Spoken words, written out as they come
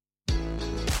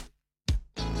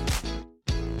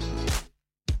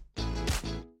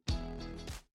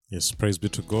Yes, praise be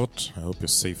to God. I hope you're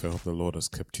safe. I hope the Lord has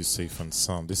kept you safe and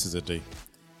sound. This is a day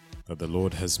that the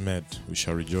Lord has made. We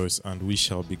shall rejoice and we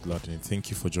shall be glad in it. Thank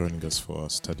you for joining us for our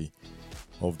study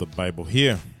of the Bible.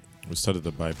 Here, we study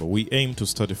the Bible. We aim to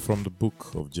study from the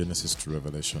book of Genesis to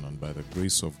Revelation, and by the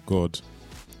grace of God,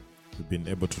 we've been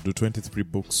able to do 23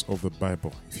 books of the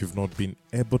Bible. If you've not been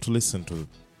able to listen to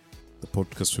the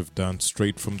podcast we've done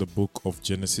straight from the book of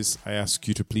Genesis, I ask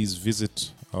you to please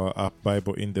visit our app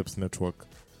Bible In-Depth Network,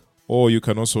 or you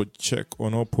can also check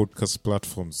on our podcast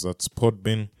platforms. That's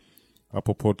Podbean,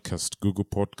 Apple Podcast, Google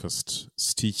Podcast,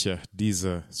 Stitcher,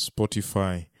 Deezer,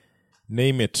 Spotify.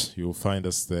 Name it, you'll find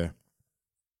us there.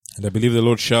 And I believe the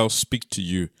Lord shall speak to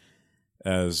you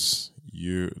as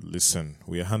you listen.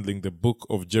 We are handling the book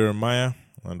of Jeremiah,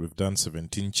 and we've done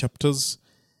 17 chapters.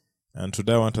 And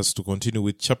today I want us to continue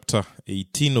with chapter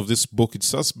 18 of this book. It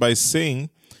starts by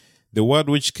saying, "The word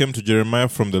which came to Jeremiah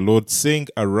from the Lord, saying,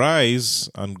 Arise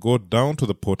and go down to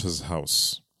the potter's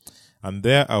house, and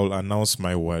there I will announce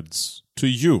my words to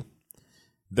you."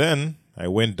 Then I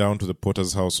went down to the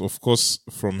potter's house. Of course,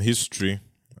 from history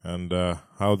and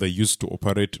how they used to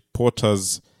operate,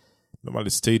 potters normally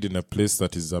stayed in a place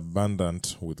that is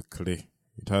abundant with clay.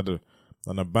 It had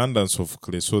an abundance of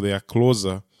clay, so they are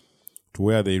closer to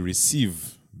where they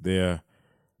receive their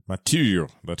material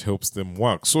that helps them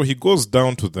work. So he goes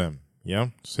down to them.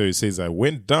 So he says, I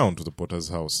went down to the potter's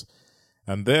house,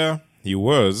 and there he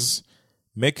was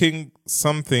making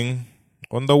something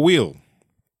on the wheel.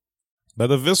 But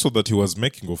the vessel that he was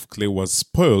making of clay was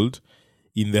spoiled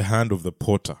in the hand of the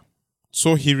potter.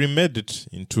 So he remade it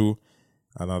into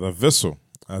another vessel,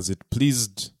 as it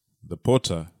pleased the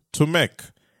potter to make.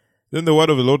 Then the word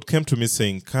of the Lord came to me,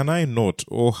 saying, Can I not,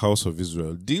 O house of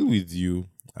Israel, deal with you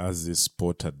as this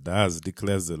potter does,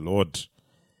 declares the Lord?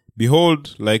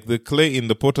 Behold, like the clay in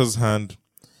the potter's hand,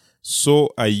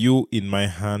 so are you in my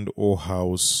hand, O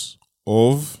house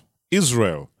of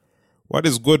Israel. What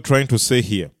is God trying to say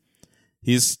here?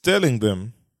 He's telling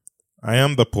them, I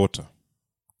am the potter,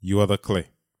 you are the clay.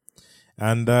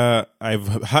 And I've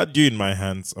had you in my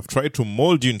hands. I've tried to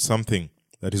mold you in something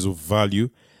that is of value,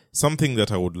 something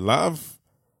that I would love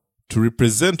to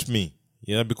represent me.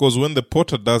 Because when the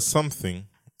potter does something,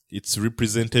 it's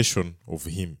representation of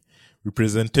him,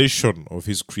 representation of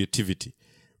his creativity,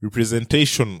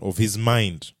 representation of his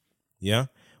mind.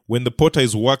 When the potter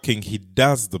is working, he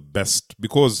does the best,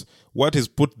 because what is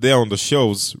put there on the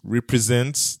shelves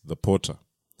represents the potter.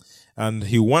 And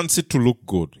he wants it to look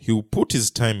good. He will put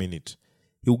his time in it.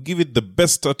 He will give it the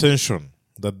best attention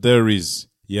that there is.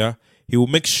 He will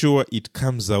make sure it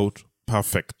comes out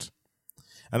perfect.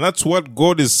 And that's what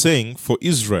God is saying for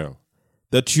Israel,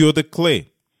 that you're the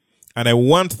clay, and I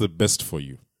want the best for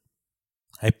you.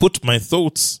 I put my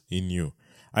thoughts in you.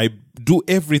 I do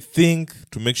everything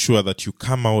to make sure that you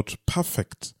come out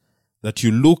perfect, that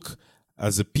you look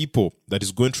as a people that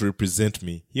is going to represent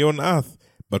me here on earth.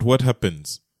 But what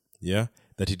happens? That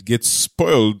it gets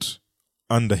spoiled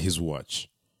under his watch.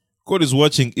 God is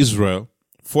watching Israel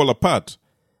fall apart.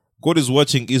 God is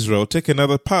watching Israel take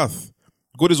another path.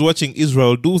 God is watching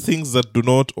Israel do things that do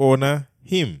not honor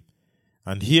him.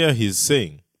 And here he's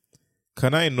saying,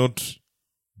 can I not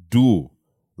do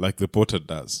like the potter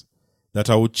does? That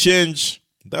I will change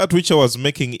that which I was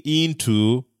making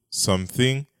into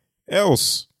something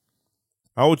else.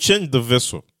 I will change the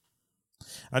vessel.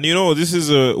 And this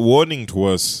is a warning to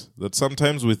us that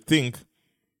sometimes we think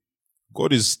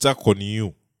God is stuck on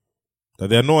you, that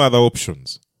there are no other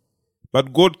options.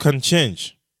 But God can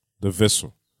change the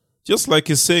vessel. Just like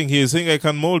he's saying here, he's saying, I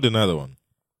can mold another one.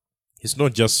 It's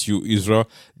not just you, Israel.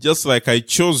 Just like I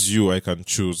chose you, I can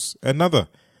choose another.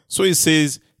 So he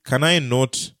says, can I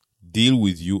not deal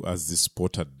with you as this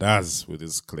potter does with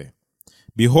his clay?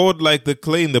 Behold, like the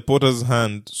clay in the potter's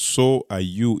hand, so are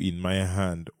you in my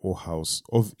hand, O house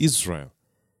of Israel.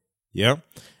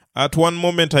 At one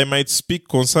moment I might speak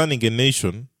concerning a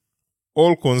nation,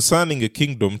 all concerning a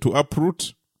kingdom, to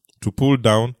uproot, to pull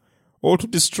down, or to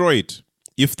destroy it.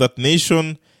 If that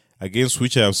nation against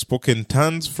which I have spoken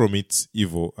turns from its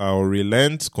evil, I will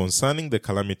relent concerning the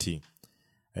calamity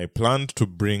I planned to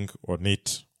bring on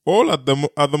it. All at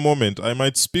the moment I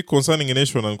might speak concerning a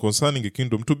nation and concerning a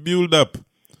kingdom, to build up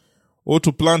or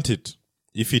to plant it.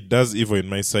 If it does evil in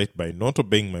my sight by not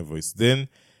obeying my voice, then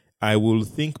I will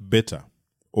think better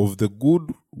of the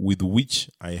good with which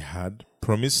I had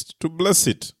promised to bless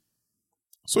it.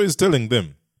 So he's telling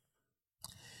them,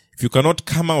 if you cannot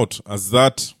come out as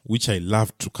that which I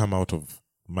love to come out of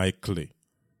my clay,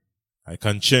 I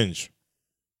can change.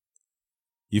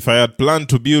 If I had planned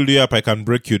to build you up, I can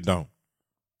break you down.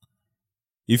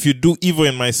 If you do evil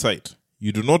in my sight,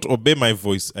 you do not obey my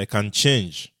voice, I can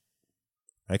change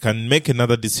I can make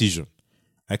another decision.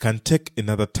 I can take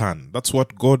another turn. That's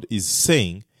what God is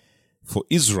saying for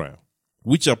Israel,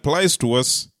 which applies to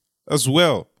us as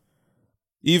well.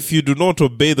 If you do not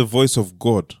obey the voice of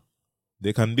God,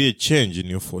 there can be a change in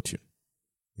your fortune,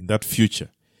 in that future.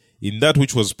 In that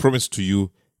which was promised to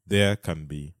you, there can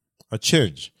be a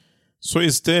change. So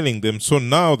he's telling them, so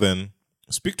now then,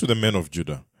 speak to the men of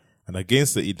Judah and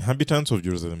against the inhabitants of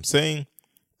Jerusalem, saying,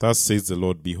 thus says the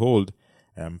Lord, behold,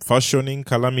 I am fashioning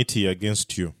calamity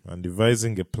against you and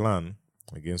devising a plan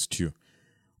against you.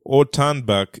 O turn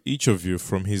back, each of you,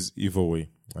 from his evil way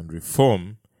and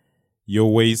reform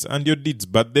your ways and your deeds.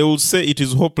 But they will say it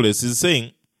is hopeless. He's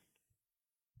saying,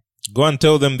 go and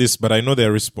tell them this, but I know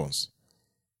their response.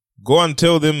 Go and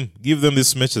tell them, give them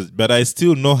this message, but I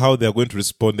still know how they are going to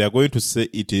respond. They are going to say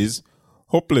it is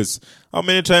hopeless. How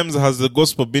many times has the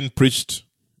gospel been preached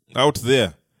out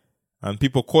there and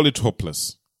people call it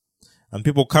hopeless? And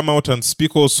people come out and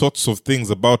speak all sorts of things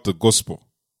about the gospel.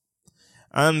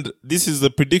 And this is the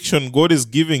prediction God is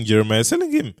giving Jeremiah,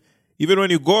 telling him, even when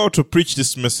you go out to preach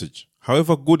this message,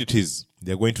 however good it is,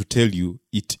 they're going to tell you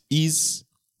it is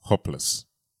hopeless.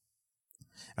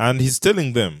 And he's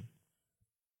telling them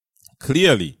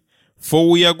clearly, for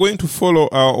we are going to follow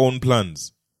our own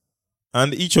plans,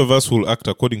 and each of us will act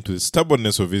according to the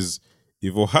stubbornness of his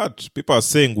evil heart. People are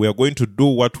saying we are going to do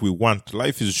what we want.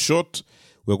 Life is short.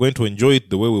 We're going to enjoy it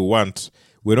the way we want.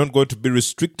 We're not going to be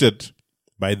restricted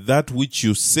by that which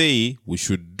you say we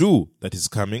should do that is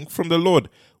coming from the Lord.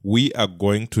 We are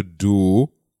going to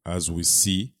do as we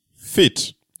see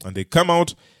fit. And they come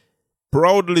out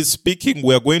proudly speaking,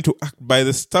 we are going to act by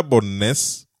the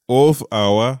stubbornness of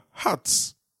our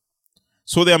hearts.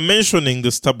 So they are mentioning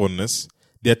the stubbornness.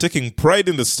 They are taking pride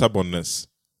in the stubbornness.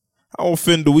 How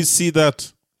often do we see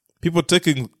that? People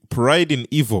taking pride in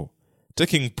evil,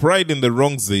 taking pride in the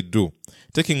wrongs they do,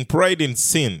 taking pride in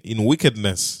sin, in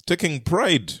wickedness, taking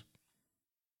pride,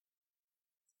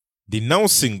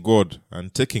 denouncing God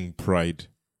and taking pride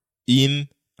in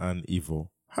an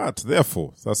evil heart.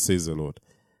 Therefore, thus says the Lord,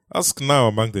 ask now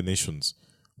among the nations,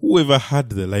 who ever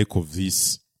had the like of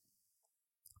this?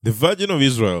 The Virgin of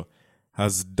Israel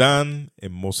has done a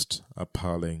most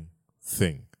appalling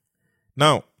thing.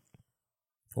 Now,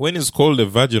 when it's called the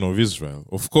Virgin of Israel,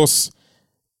 of course,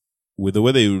 with the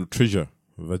way they will treasure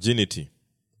virginity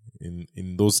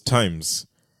in those times,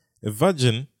 a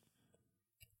virgin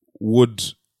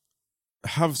would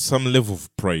have some level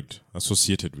of pride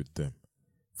associated with them.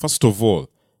 First of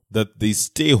all, that they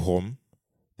stay home,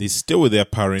 they stay with their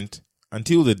parent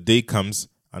until the day comes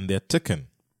and they are taken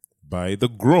by the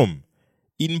groom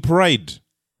in pride.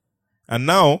 And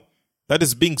now that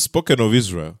is being spoken of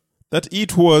Israel, that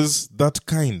it was that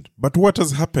kind. But what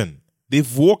has happened?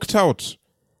 They've walked out.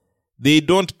 They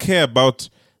don't care about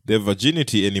their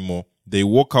virginity anymore. They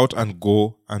walk out and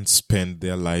go and spend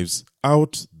their lives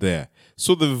out there.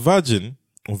 So the Virgin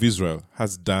of Israel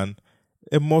has done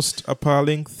a most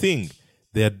appalling thing.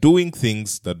 They are doing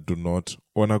things that do not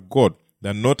honor God. They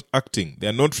are not acting. They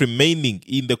are not remaining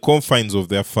in the confines of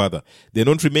their father. They are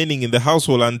not remaining in the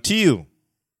household until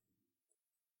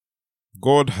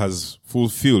God has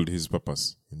fulfilled his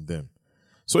purpose in them.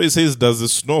 So he says, does the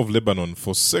snow of Lebanon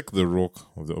forsake the rock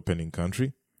of the opening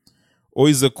country? Or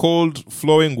is the cold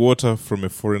flowing water from a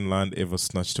foreign land ever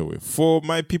snatched away? For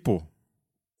my people,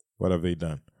 what have they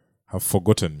done? Have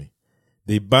forgotten me.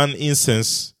 They burn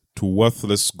incense to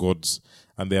worthless gods,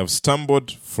 and they have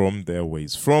stumbled from their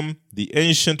ways, from the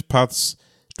ancient paths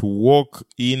to walk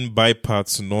in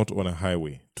bypaths not on a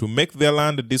highway, to make their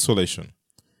land a desolation,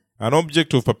 an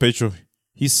object of perpetual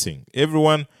hissing.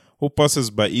 Everyone who passes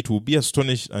by it will be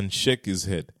astonished and shake his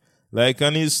head. Like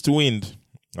an east wind,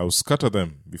 I will scatter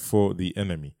them before the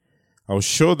enemy. I will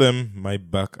show them my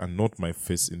back and not my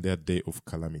face in their day of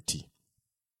calamity.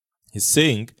 He's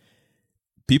saying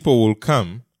people will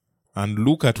come and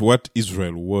look at what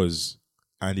Israel was,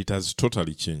 and it has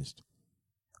totally changed.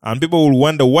 And people will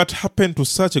wonder what happened to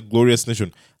such a glorious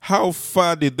nation. How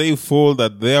far did they fall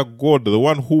that their God, the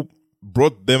one who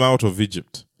brought them out of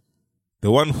Egypt, the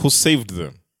one who saved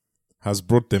them, has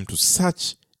brought them to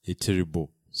such a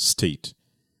terrible state.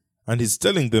 And he's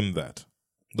telling them that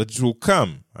it will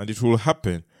come and it will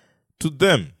happen to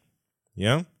them.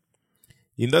 Yeah?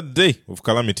 In that day of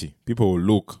calamity, people will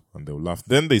look and they will laugh.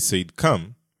 Then they said,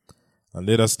 come and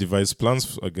let us devise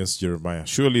plans against Jeremiah.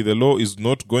 Surely the law is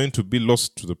not going to be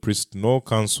lost to the priest, nor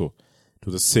counsel to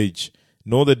the sage,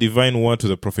 nor the divine word to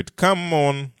the prophet. Come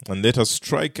on, and let us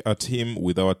strike at him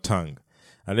with our tongue,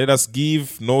 and let us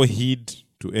give no heed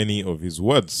to any of his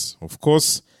words. Of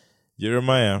course,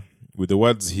 Jeremiah, with the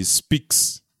words he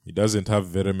speaks, he doesn't have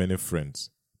very many friends,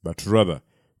 but rather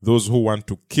those who want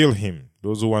to kill him,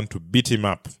 those who want to beat him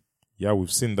up. Yeah,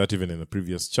 we've seen that even in the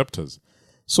previous chapters.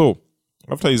 So,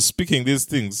 after he's speaking these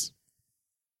things,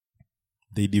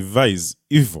 they devise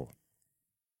evil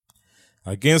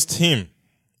against him.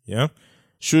 Yeah,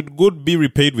 should good be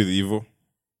repaid with evil?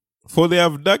 For they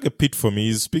have dug a pit for me.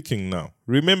 He's speaking now.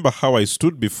 Remember how I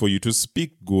stood before you to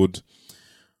speak good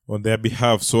on their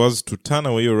behalf, so as to turn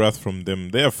away your wrath from them.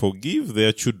 Therefore, give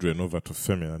their children over to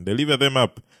famine, and deliver them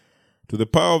up to the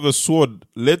power of the sword.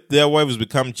 Let their wives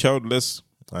become childless,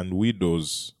 and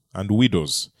widows.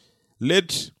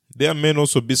 Let their men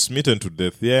also be smitten to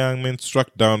death, their young men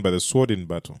struck down by the sword in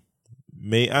battle.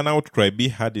 May an outcry be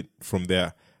heard from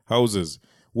their houses,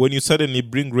 when you suddenly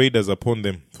bring raiders upon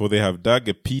them, for they have dug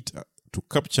a pit to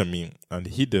capture me, and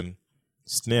hidden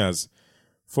snares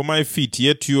for my feet.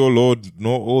 Yet you, O Lord,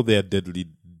 know all their deadly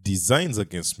designs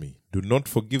against me. Do not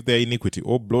forgive their iniquity,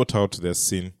 or blot out their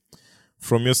sin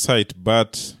from your sight,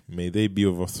 but may they be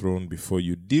overthrown before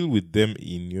you. Deal with them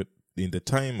in the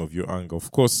time of your anger.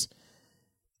 Of course,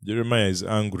 Jeremiah is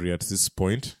angry at this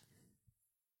point,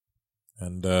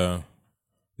 and there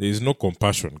is no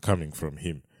compassion coming from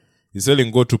him. He's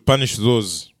telling God to punish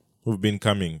those who've been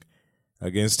coming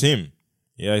against him.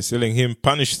 Yeah, he's telling him,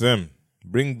 punish them,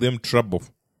 bring them trouble.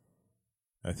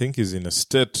 I think he's in a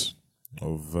state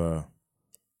of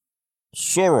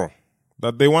sorrow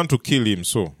that they want to kill him.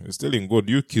 So he's telling God,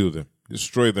 you kill them,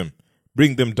 destroy them,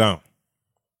 bring them down.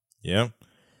 Yeah.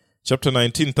 Chapter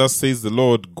 19 thus says the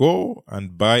Lord, go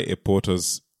and buy a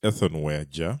potter's earthenware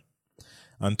jar,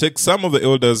 and take some of the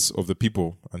elders of the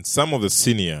people and some of the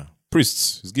senior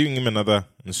priests. He's giving him another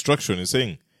instruction. He's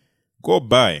saying, go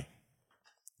buy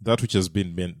that which has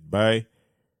been made by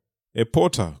a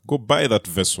potter. Go buy that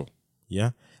vessel.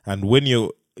 Yeah. And when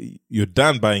you're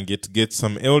done buying it, get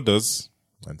some elders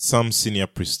and some senior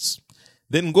priests.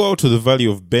 Then go out to the valley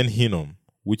of Ben Hinnom,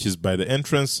 which is by the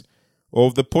entrance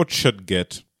of the Potsherd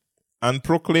Gate, and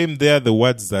proclaim there the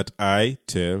words that I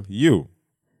tell you.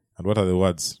 And what are the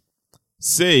words?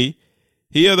 Say,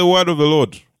 hear the word of the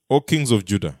Lord, O kings of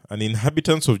Judah and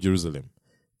inhabitants of Jerusalem.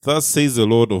 Thus says the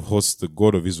Lord of hosts, the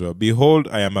God of Israel, behold,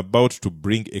 I am about to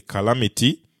bring a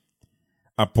calamity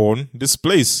upon this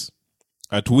place,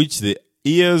 at which the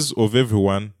ears of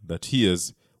everyone that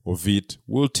hears of it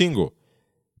will tingle,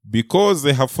 because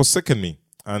they have forsaken me,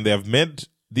 and they have made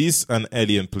this an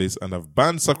alien place, and have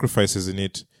burned sacrifices in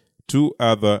it to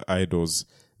other idols,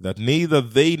 that neither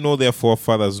they nor their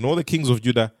forefathers nor the kings of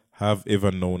Judah have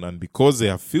ever known. And because they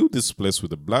have filled this place with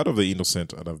the blood of the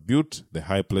innocent, and have built the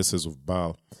high places of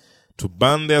Baal, to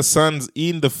burn their sons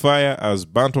in the fire as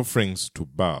burnt offerings to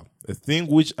Baal, a thing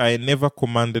which I never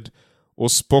commanded or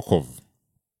spoke of,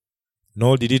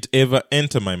 nor did it ever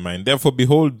enter my mind. Therefore,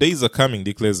 behold, days are coming,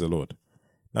 declares the Lord.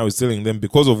 Now he's telling them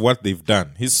because of what they've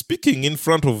done. He's speaking in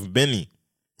front of many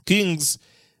kings,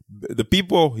 the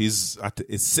people. He's at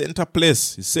a center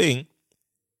place. He's saying,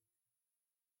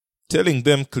 telling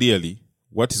them clearly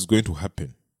what is going to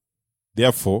happen.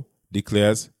 Therefore,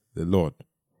 declares the Lord,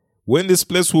 when this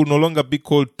place will no longer be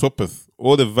called Topheth,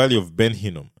 or the valley of Ben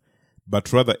Hinnom,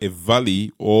 but rather a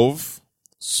valley of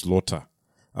slaughter,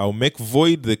 I will make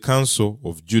void the counsel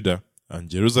of Judah and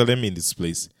Jerusalem in this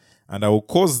place, and I will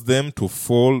cause them to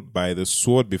fall by the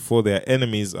sword before their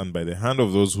enemies and by the hand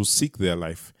of those who seek their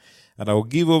life. And I will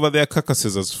give over their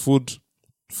carcasses as food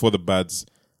for the birds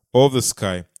of the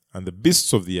sky and the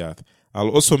beasts of the earth. I'll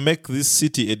also make this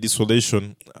city a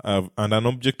desolation and an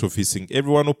object of hissing.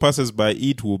 Everyone who passes by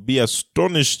it will be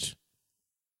astonished.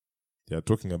 They are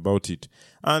talking about it.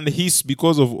 And hiss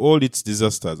because of all its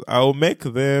disasters. I'll make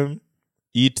them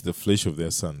eat the flesh of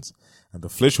their sons and the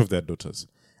flesh of their daughters.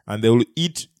 And they will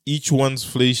eat each one's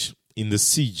flesh in the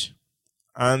siege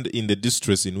and in the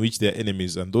distress in which their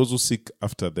enemies and those who seek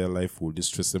after their life will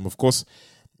distress them. Of course,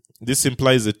 this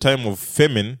implies a time of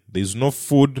famine. There is no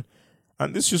food.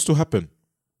 And this used to happen,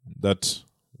 that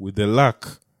with the lack,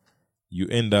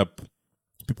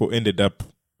 people ended up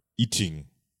eating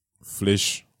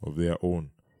flesh of their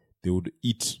own. They would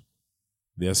eat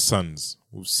their sons.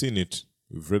 We've seen it.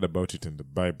 We've read about it in the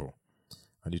Bible.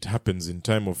 And it happens in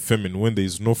time of famine when there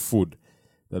is no food,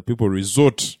 that people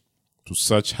resort to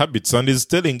such habits. And he's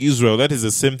telling Israel that is the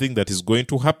same thing that is going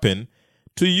to happen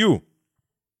to you.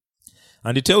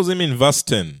 And he tells him in verse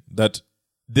 10 that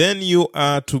then you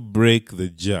are to break the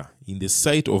jar in the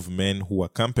sight of men who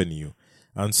accompany you,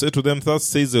 and say to them, thus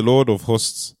says the Lord of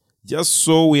hosts, just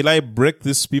so will I break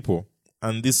this people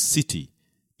and this city,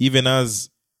 even as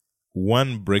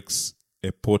one breaks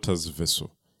a potter's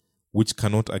vessel, which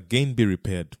cannot again be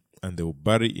repaired, and they will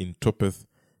bury in Topheth,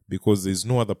 because there is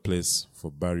no other place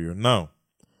for burial. Now,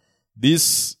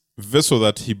 this vessel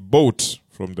that he bought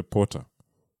from the potter.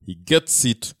 He gets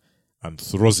it and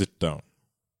throws it down.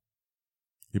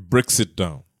 He breaks it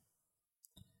down.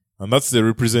 And that's the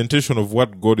representation of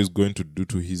what God is going to do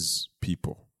to his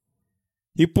people.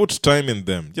 He put time in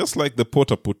them, just like the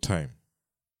potter put time.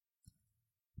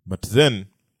 But then,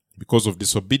 because of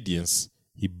disobedience,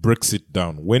 he breaks it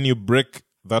down. When you break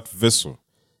that vessel,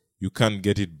 you can't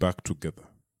get it back together.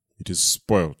 It is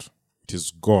spoiled. It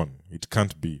is gone. It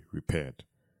can't be repaired.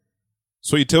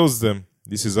 So he tells them,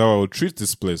 this is how I will treat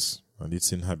this place and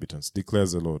its inhabitants,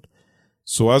 declares the Lord,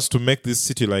 so as to make this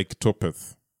city like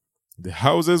Topheth. The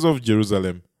houses of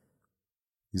Jerusalem,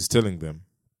 he's telling them,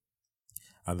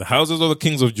 and the houses of the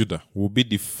kings of Judah will be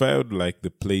defiled like the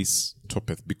place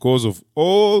Topheth, because of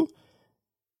all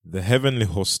the heavenly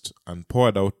host and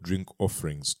poured out drink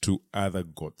offerings to other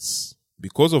gods,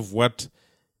 because of what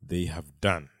they have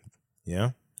done.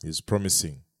 Yeah, he's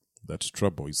promising that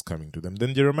trouble is coming to them.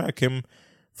 Then Jeremiah came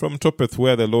from Topheth,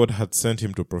 where the Lord had sent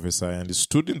him to prophesy, and he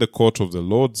stood in the court of the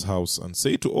Lord's house and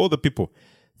said to all the people,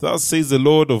 thus says the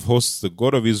Lord of hosts, the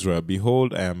God of Israel,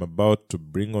 behold, I am about to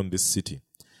bring on this city,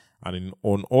 and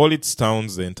on all its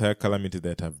towns, the entire calamity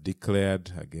that I have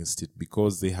declared against it,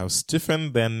 because they have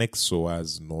stiffened their necks so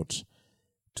as not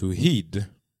to heed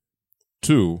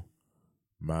to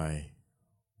my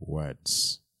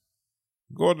words.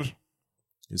 God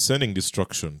is sending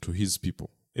destruction to his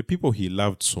people, a people he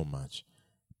loved so much,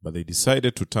 but they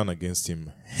decided to turn against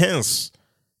him. Hence,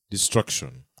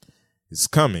 destruction is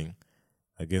coming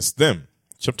against them.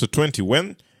 Chapter 20,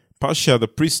 when Pashur the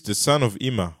priest, the son of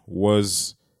Immer, who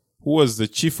was the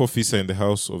chief officer in the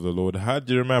house of the Lord, heard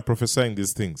Jeremiah prophesying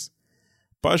these things,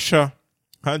 Pashur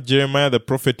had Jeremiah the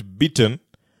prophet beaten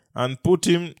and put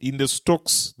him in the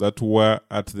stocks that were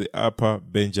at the upper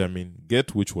Benjamin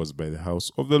gate, which was by the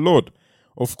house of the Lord.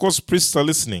 Of course, priests are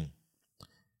listening,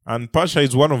 and Pashur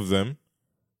is one of them.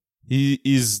 He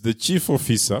is the chief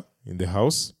officer in the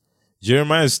house.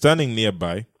 Jeremiah is standing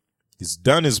nearby. He's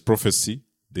done his prophecy.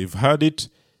 They've heard it.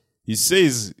 He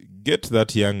says, get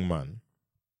that young man,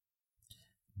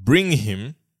 bring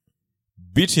him,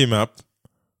 beat him up,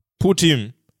 put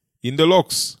him in the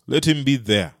locks, let him be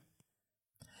there.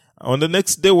 On the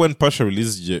next day, when Pashur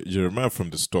released Jeremiah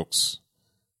from the stocks,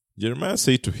 Jeremiah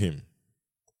said to him,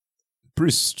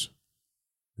 priest,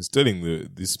 he's telling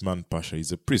this man Pashur,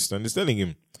 he's a priest, and he's telling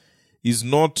him, is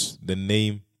not the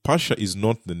name, Pashur is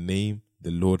not the name the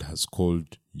Lord has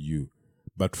called you,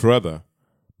 but rather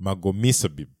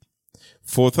Magomisabib.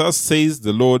 For thus says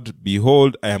the Lord,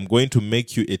 behold, I am going to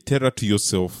make you a terror to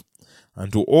yourself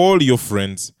and to all your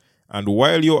friends, and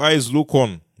while your eyes look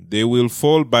on, they will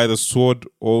fall by the sword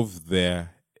of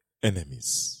their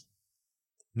enemies.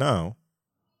 Now,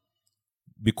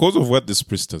 because of what this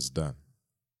priest has done,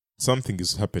 something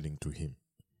is happening to him,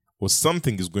 or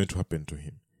something is going to happen to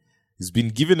him. He's been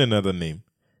given another name,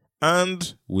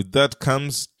 and with that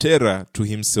comes terror to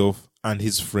himself and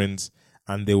his friends,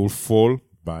 and they will fall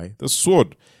by the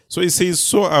sword. So he says,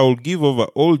 so I will give over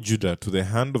all Judah to the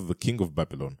hand of the king of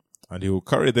Babylon, and he will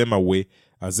carry them away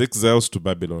as exiles to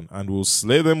Babylon, and will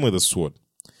slay them with a sword.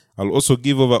 I'll also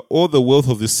give over all the wealth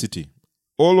of this city,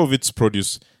 all of its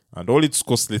produce, and all its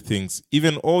costly things,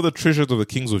 even all the treasures of the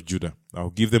kings of Judah. I'll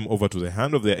give them over to the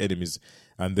hand of their enemies,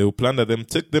 and they will plunder them,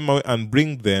 take them away, and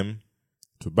bring them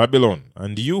to Babylon.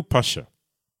 And you, Pashur,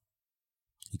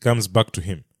 he comes back to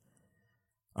him,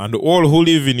 and all who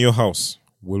live in your house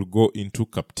will go into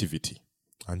captivity,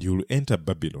 and you will enter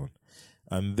Babylon,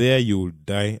 and there you will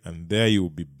die, and there you will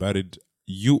be buried,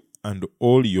 you and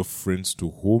all your friends to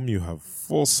whom you have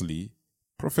falsely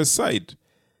prophesied.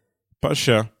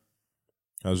 Pashur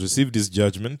has received his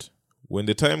judgment. When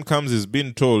the time comes, he's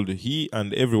been told he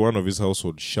and every one of his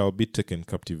household shall be taken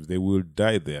captive. They will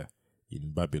die there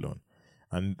in Babylon.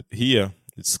 And here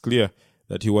it's clear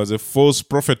that he was a false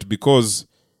prophet, because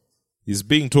he's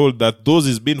being told that those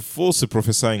he's been falsely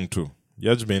prophesying to,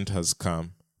 judgment has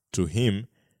come to him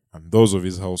and those of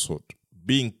his household.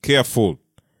 Being careful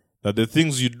that the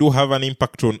things you do have an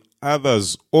impact on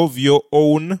others of your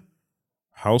own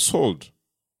household,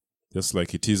 just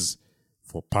like it is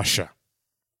for Pashur.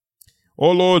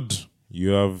 Oh Lord, you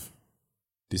have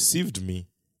deceived me,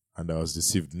 and I was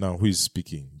deceived. Now who is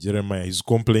speaking? Jeremiah is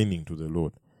complaining to the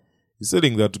Lord. He's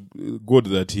telling that God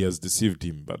that he has deceived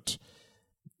him, but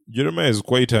Jeremiah is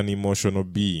quite an emotional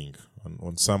being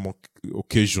on some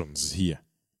occasions here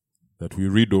that we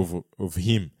read of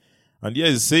him. And here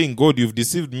he's saying, God, you've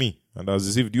deceived me, and I was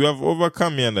deceived. You have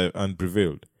overcome me and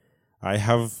prevailed. I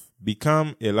have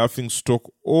become a laughing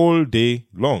stock all day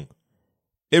long.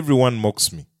 Everyone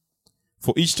mocks me.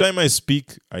 For each time I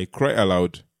speak, I cry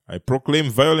aloud. I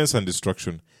proclaim violence and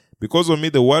destruction. Because of me,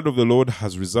 the word of the Lord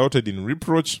has resulted in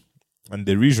reproach and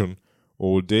derision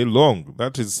all day long.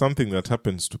 That is something that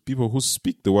happens to people who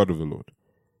speak the word of the Lord.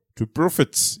 To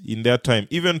prophets in their time,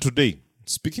 even today,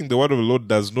 speaking the word of the Lord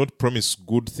does not promise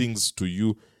good things to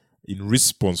you in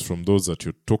response from those that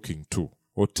you're talking to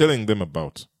or telling them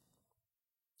about.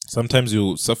 Sometimes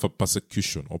you suffer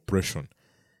persecution, oppression,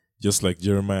 just like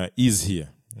Jeremiah is here.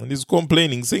 And he's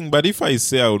complaining, saying, but if I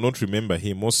say I will not remember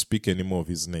him or speak any more of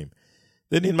his name,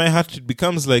 then in my heart it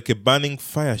becomes like a burning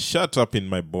fire shut up in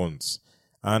my bones,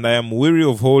 and I am weary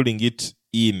of holding it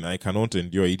in. I cannot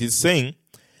endure it. It is saying,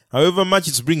 however much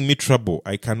it's bringing me trouble,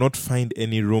 I cannot find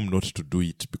any room not to do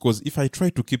it. Because if I try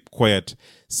to keep quiet,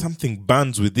 something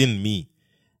burns within me.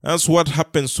 That's what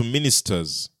happens to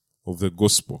ministers of the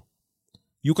gospel.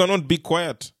 You cannot be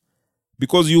quiet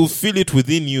because you feel it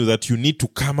within you that you need to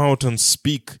come out and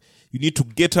speak. You need to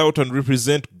get out and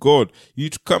represent God. You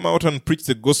need to come out and preach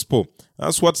the gospel.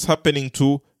 That's what's happening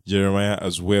to Jeremiah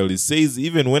as well. It says,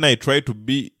 even when I try to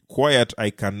be quiet,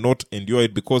 I cannot endure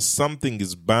it because something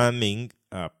is burning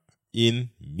up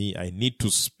in me. I need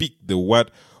to speak the word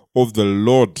of the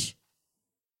Lord.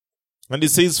 And it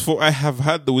says, for I have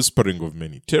heard the whispering of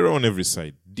many, terror on every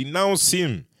side. Denounce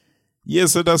him.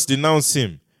 Yes, let us denounce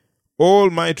him.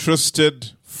 All my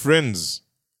trusted friends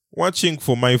watching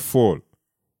for my fall.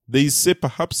 They say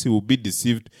perhaps he will be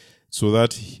deceived so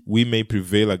that we may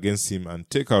prevail against him and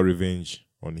take our revenge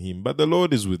on him. But the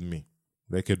Lord is with me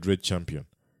like a dread champion.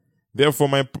 Therefore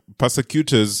my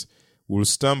persecutors will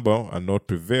stumble and not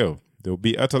prevail. They will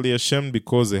be utterly ashamed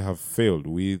because they have failed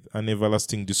with an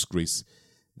everlasting disgrace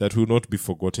that will not be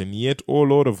forgotten. Yet, O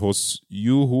Lord of hosts,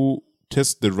 you who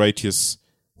test the righteous,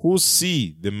 who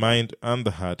see the mind and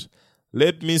the heart,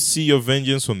 let me see your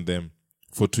vengeance on them.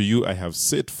 For to you I have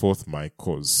set forth my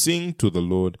cause. Sing to the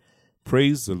Lord,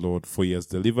 praise the Lord, for he has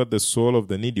delivered the soul of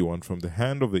the needy one from the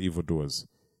hand of the evildoers.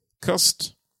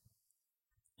 Cursed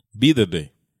be the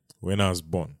day when I was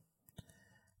born.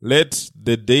 Let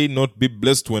the day not be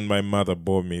blessed when my mother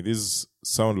bore me. These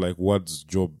sound like words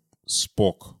Job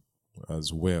spoke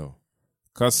as well.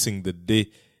 Cursing the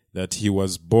day that he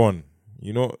was born.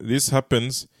 You know, this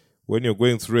happens when you're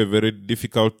going through a very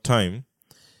difficult time.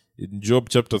 In Job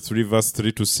chapter 3, verse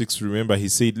 3 to 6, remember, he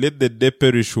said, let the day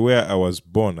perish where I was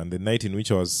born, and the night in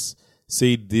which I was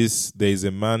said this, there is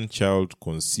a man-child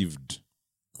conceived.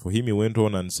 For him he went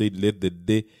on and said, let the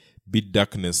day be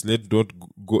darkness, let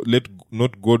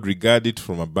not God regard it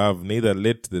from above, neither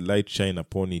let the light shine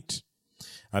upon it.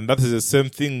 And that is the same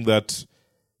thing that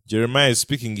Jeremiah is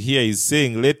speaking here. He's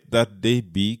saying, let that day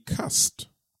be cursed.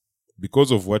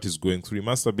 Because of what he's going through. He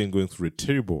must have been going through a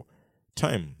terrible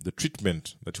time. The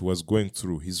treatment that he was going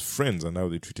through, his friends and how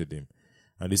they treated him.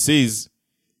 And he says,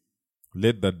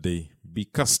 let that day be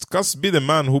cursed. Cursed be the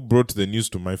man who brought the news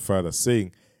to my father,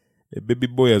 saying, a baby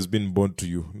boy has been born to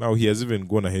you. Now he has even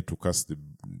gone ahead to curse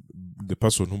the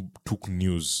person who took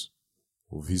news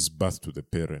of his birth to the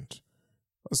parent.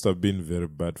 Must have been very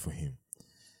bad for him.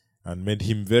 And made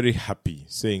him very happy,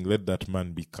 saying, let that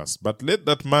man be cursed. But let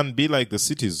that man be like the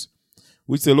cities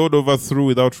which the Lord overthrew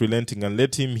without relenting, and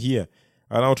let him hear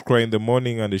an outcry in the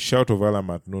morning and a shout of alarm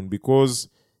at noon, because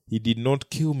he did not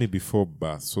kill me before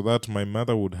birth, so that my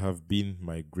mother would have been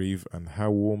my grave and her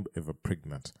womb ever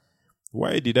pregnant.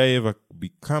 Why did I ever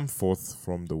come forth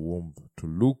from the womb to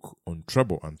look on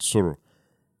trouble and sorrow,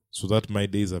 so that my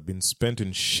days have been spent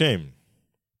in shame?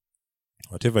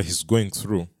 Whatever he's going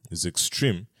through is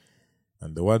extreme,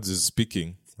 and the words he's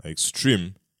speaking are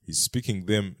extreme. He's speaking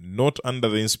them not under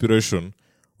the inspiration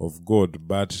of God,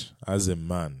 but as a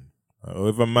man.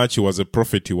 However much he was a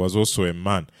prophet, he was also a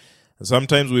man. And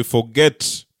sometimes we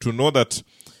forget to know that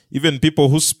even people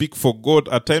who speak for God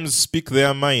at times speak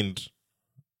their mind.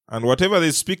 And whatever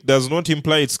they speak does not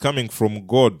imply it's coming from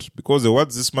God, because the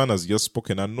words this man has just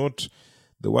spoken are not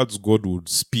the words God would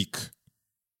speak.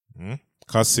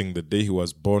 Cursing the day he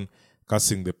was born,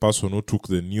 cursing the person who took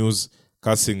the news,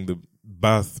 cursing the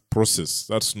birth process.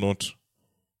 That's not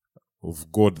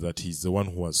of God, that he's the one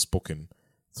who has spoken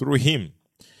through him.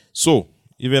 So,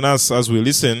 even as we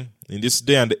listen in this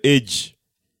day and age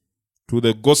to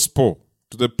the gospel,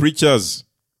 to the preachers,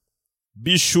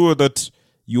 be sure that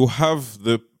you have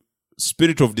the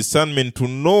spirit of discernment to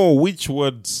know which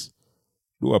words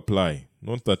do apply.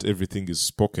 Not that everything is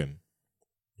spoken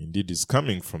indeed is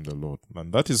coming from the Lord.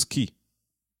 And that is key.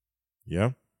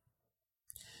 Yeah?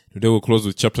 Today we'll close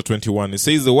with chapter 21. It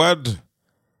says, the word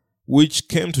which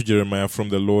came to Jeremiah from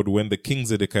the Lord when the king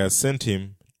Zedekiah sent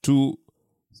to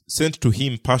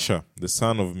him Pasha, the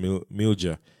son of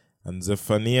Miljah, and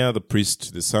Zephaniah the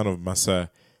priest, the son of Maaseiah,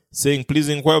 saying, please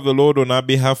inquire of the Lord on our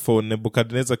behalf, for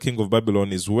Nebuchadnezzar king of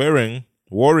Babylon is wearing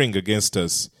warring against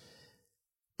us.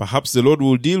 Perhaps the Lord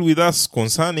will deal with us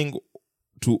according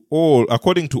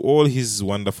to all his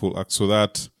wonderful acts, so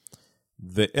that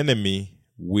the enemy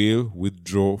will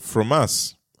withdraw from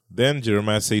us. Then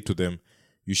Jeremiah said to them,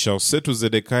 You shall say to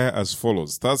Zedekiah as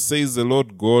follows, Thus says the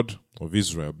Lord God of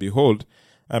Israel, Behold,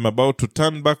 I am about to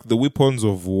turn back the weapons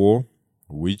of war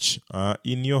which are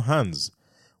in your hands,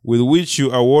 with which you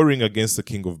are warring against the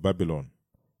king of Babylon,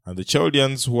 and the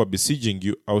Chaldeans who are besieging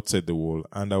you outside the wall,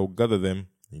 and I will gather them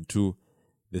into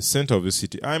the center of the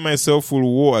city. I myself will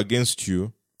war against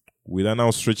you with an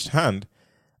outstretched hand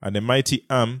and a mighty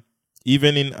arm,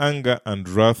 even in anger and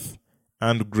wrath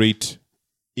and great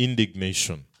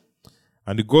indignation.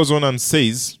 And it goes on and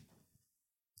says,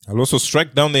 I'll also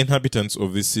strike down the inhabitants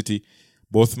of this city,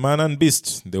 both man and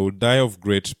beast. They will die of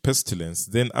great pestilence.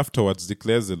 Then afterwards,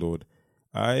 declares the Lord,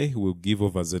 I will give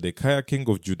over Zedekiah king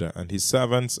of Judah and his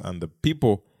servants and the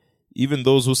people, even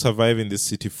those who survive in this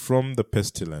city, from the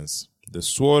pestilence, the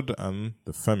sword and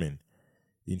the famine,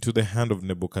 into the hand of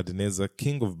Nebuchadnezzar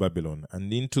king of Babylon,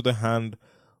 and into the hand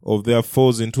of their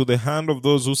foes, into the hand of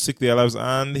those who seek their lives,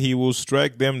 and he will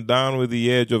strike them down with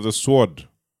the edge of the sword.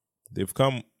 They've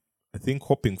come, I think,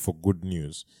 hoping for good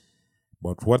news.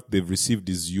 But what they've received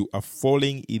is, you are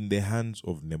falling in the hands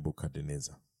of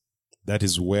Nebuchadnezzar. That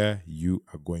is where you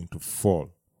are going to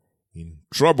fall in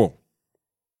trouble.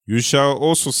 You shall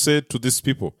also say to this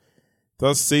people,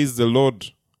 Thus says the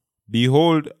Lord,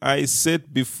 Behold, I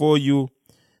set before you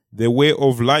the way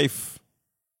of life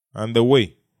and the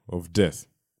way of death.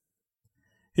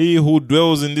 He who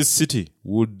dwells in this city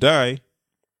will die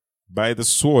by the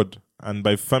sword and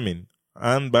by famine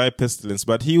and by pestilence.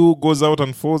 But he who goes out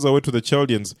and falls away to the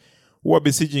Chaldeans who are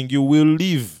besieging you will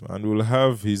live and will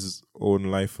have his own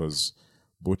life as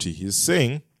booty. He's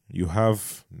saying you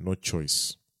have no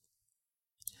choice.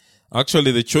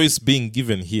 Actually, the choice being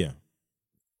given here,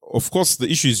 of course, the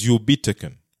issue is you'll be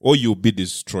taken or you'll be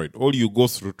destroyed or you go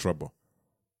through trouble.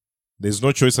 There's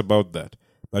no choice about that.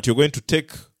 But you're going to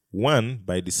take one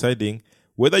by deciding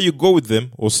whether you go with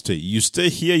them or stay. You stay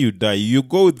here, you die. You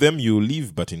go with them, you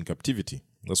live, but in captivity.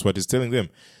 That's what he's telling them.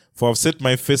 For I've set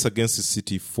my face against the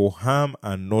city for harm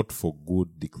and not for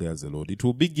good, declares the Lord. It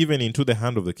will be given into the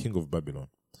hand of the king of Babylon.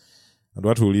 And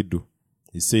what will he do?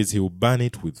 He says he will burn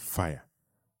it with fire.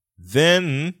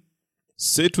 Then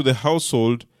say to the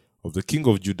household of the king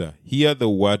of Judah, Hear the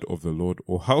word of the Lord,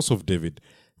 O house of David.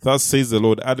 Thus says the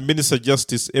Lord, Administer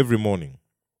justice every morning,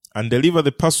 and deliver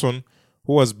the person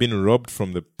who has been robbed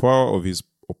from the power of his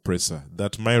oppressor,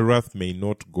 that my wrath may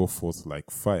not go forth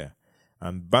like fire,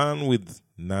 and burn with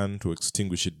none to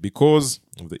extinguish it, because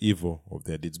of the evil of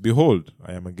their deeds. Behold,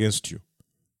 I am against you,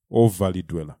 O valley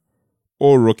dweller,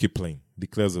 O rocky plain,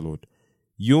 declares the Lord.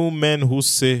 You men who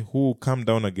say, who will come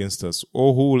down against us,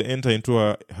 or who will enter into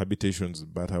our habitations,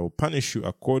 but I will punish you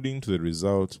according to the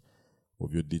result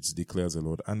of your deeds, declares the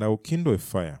Lord. And I will kindle a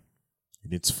fire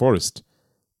in its forest,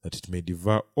 that it may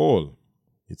devour all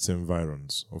its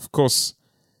environs. Of course,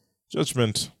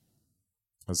 judgment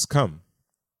has come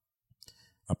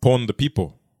upon the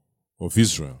people of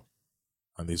Israel,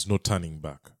 and there is no turning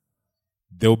back.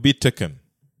 They will be taken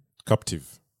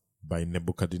captive by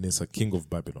Nebuchadnezzar, king of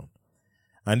Babylon.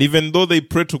 And even though they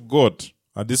pray to God,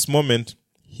 at this moment,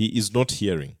 he is not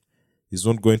hearing. He's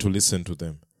not going to listen to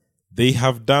them. They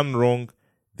have done wrong.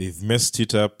 They've messed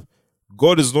it up.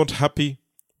 God is not happy.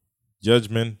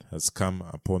 Judgment has come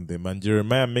upon them. And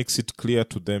Jeremiah makes it clear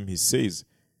to them. He says,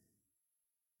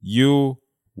 you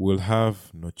will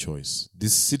have no choice.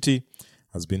 This city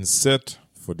has been set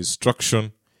for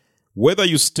destruction. Whether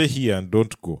you stay here and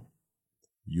don't go,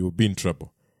 you'll be in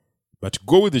trouble. But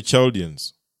go with the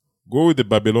Chaldeans. Go with the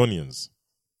Babylonians.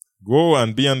 Go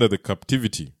and be under the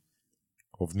captivity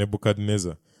of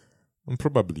Nebuchadnezzar. And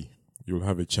probably you'll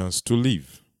have a chance to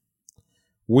live.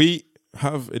 We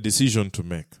have a decision to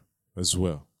make as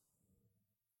well.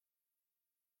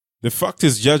 The fact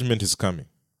is, judgment is coming.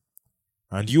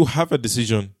 And you have a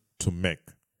decision to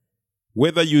make.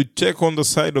 Whether you take on the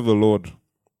side of the Lord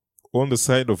or on the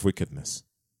side of wickedness.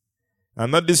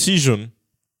 And that decision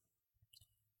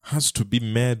has to be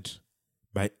made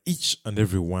by each and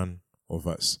every one of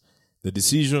us. The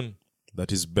decision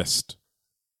that is best.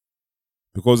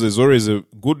 Because there's always a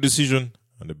good decision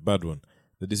and a bad one.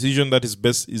 The decision that is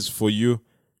best is for you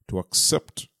to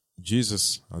accept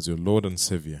Jesus as your Lord and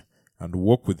Savior and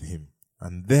walk with Him.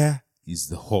 And there is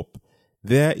the hope.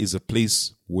 There is a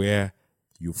place where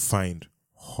you find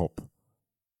hope.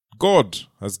 God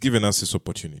has given us this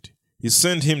opportunity. He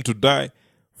sent Him to die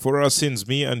for our sins,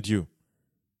 me and you.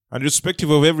 And irrespective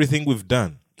of everything we've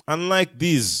done, unlike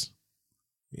these,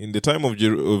 in the time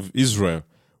of Israel,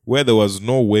 where there was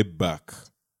no way back,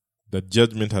 that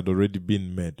judgment had already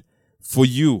been made for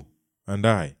you and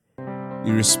I,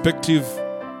 irrespective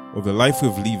of the life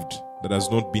we've lived that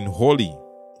has not been holy,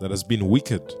 that has been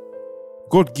wicked.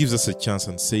 God gives us a chance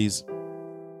and says,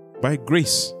 by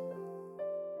grace,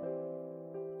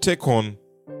 take on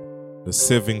the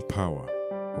saving power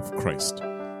of Christ.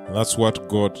 And that's what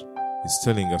God is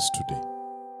telling us today.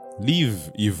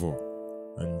 Leave evil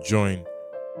and join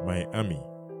my army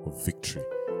of victory.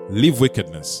 Leave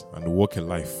wickedness and walk a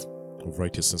life of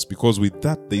righteousness, because with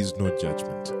that there is no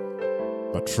judgment,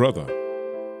 but rather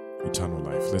eternal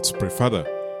life. Let's pray. Father,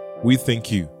 we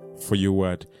thank you for your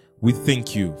word. We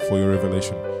thank you for your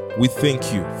revelation. We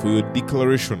thank you for your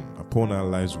declaration upon our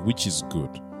lives, which is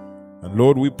good. And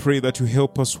Lord, we pray that you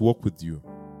help us walk with you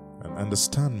and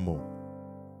understand more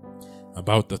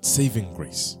about that saving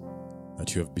grace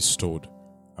that you have bestowed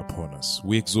upon us.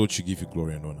 We exalt you, give you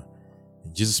glory and honor.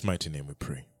 In Jesus' mighty name we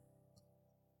pray.